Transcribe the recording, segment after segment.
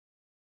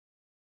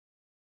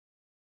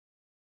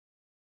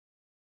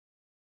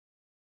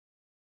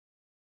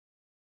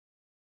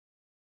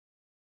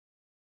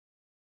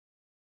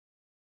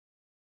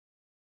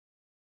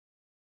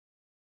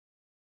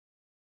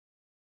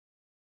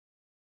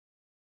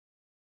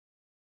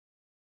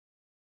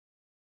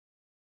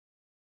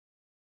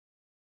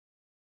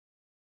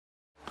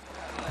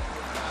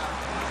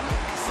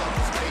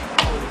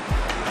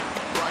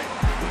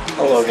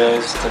Hello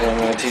guys, today I'm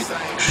going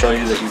to show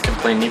you that you can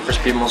play Need for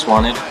Speed Most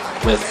Wanted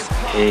with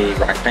a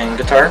Rock Band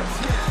guitar.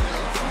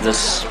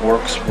 This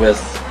works with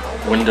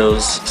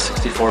Windows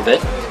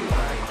 64-bit,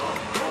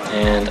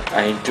 and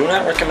I do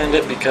not recommend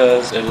it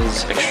because it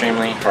is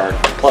extremely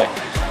hard to play.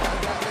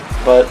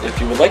 But if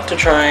you would like to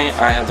try,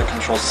 I have the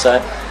controls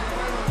set,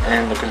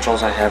 and the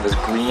controls I have is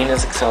green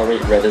is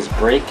accelerate, red is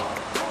brake,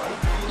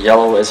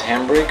 yellow is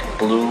handbrake,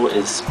 blue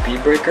is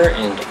speed breaker,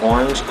 and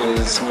orange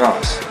is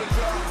NOS.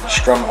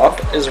 Strum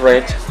up is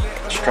right,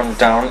 strum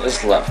down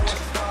is left.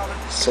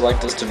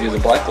 Select is to view the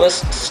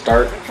blacklist,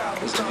 start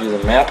is to view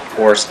the map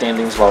or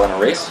standings while in a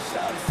race.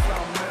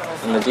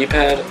 And the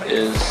D-pad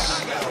is...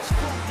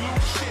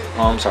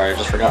 oh, I'm sorry, I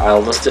just forgot, I'll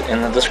list it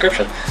in the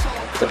description.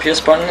 The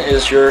PS button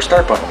is your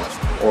start button,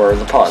 or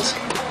the pause.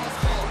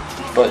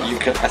 But you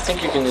can, I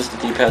think you can use the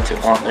D-pad to,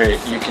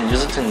 you can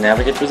use it to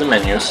navigate through the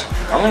menus.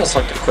 I'm going to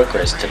select a quick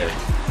race today.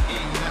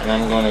 And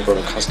I'm going to go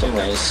to custom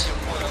race,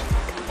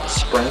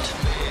 sprint.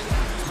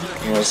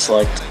 I'm going to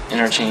select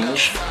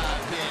interchange.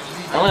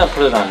 I'm going to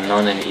put it on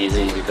none and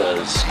easy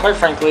because, quite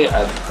frankly,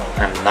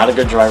 I'm not a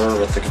good driver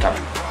with the guitar.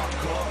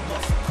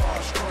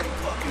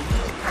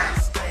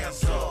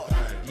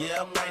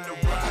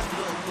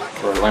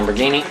 For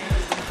Lamborghini,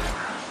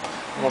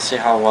 we'll see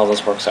how well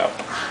this works out.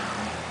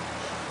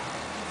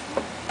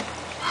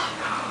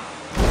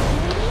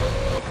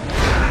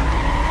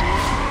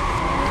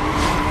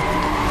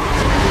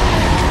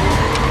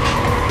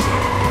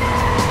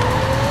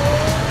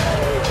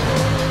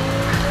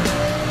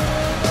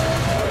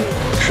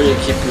 Make sure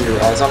you keep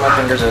your eyes on my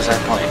fingers as I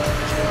play.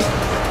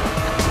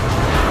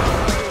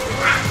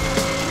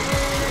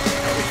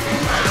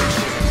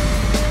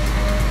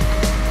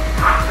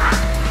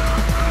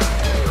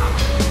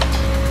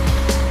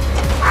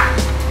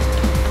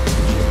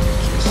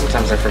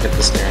 Sometimes I forget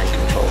the steering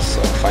controls,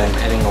 so if I am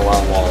hitting a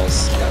lot of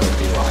walls, that would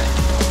be why.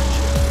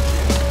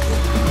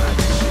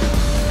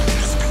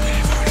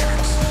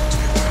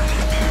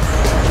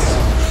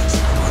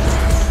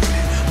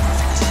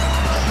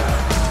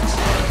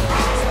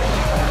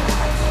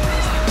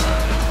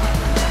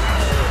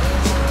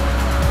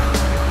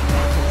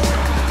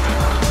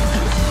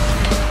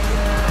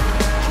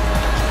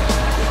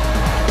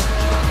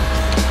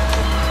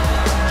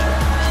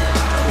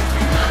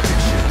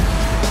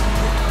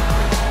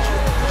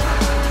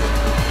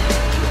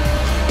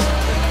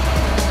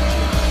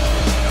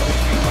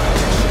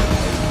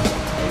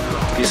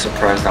 Be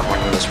surprised I'm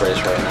winning this race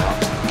right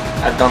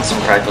now. I've done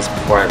some practice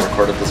before I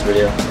recorded this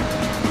video.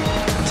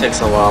 It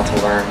takes a while to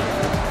learn.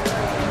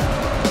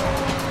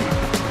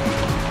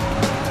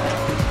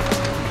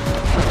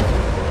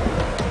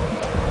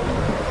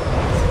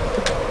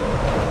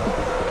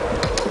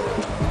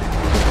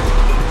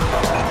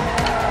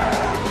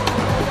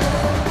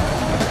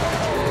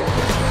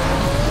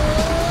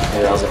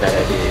 Maybe that was a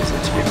bad idea using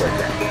the speed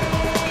breaker.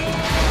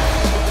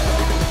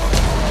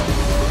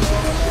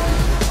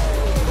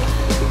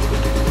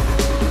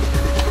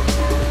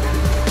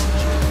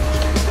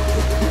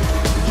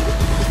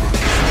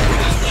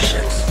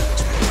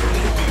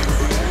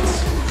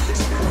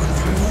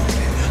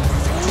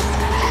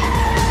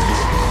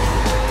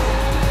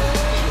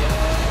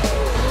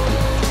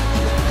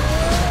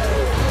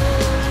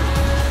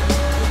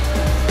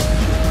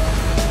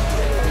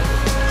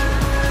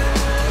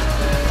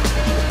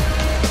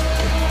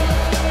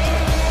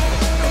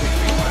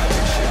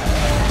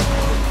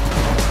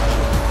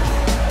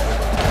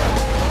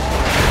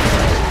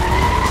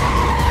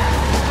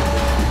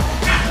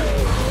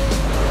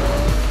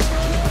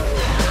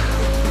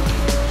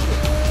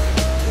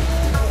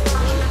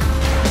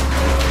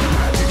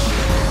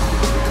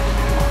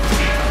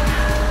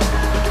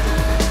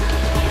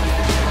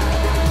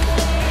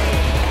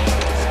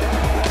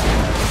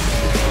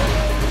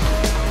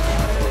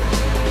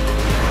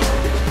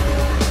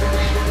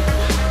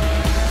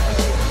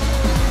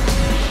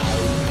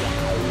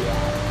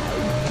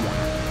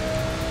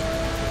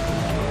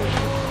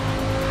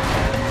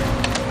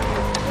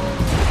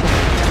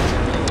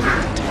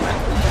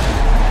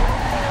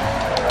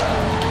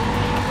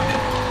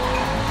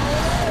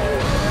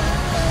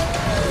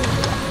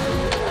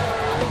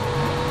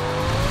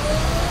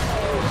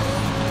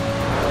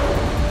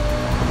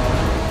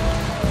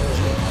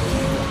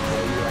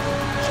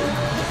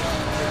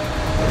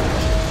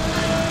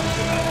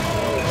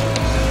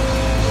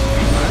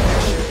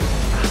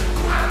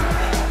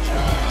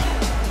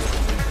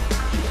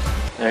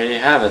 There you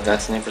have it,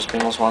 that's Need for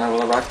Speed Most Wanted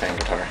with a Rock Band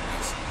guitar.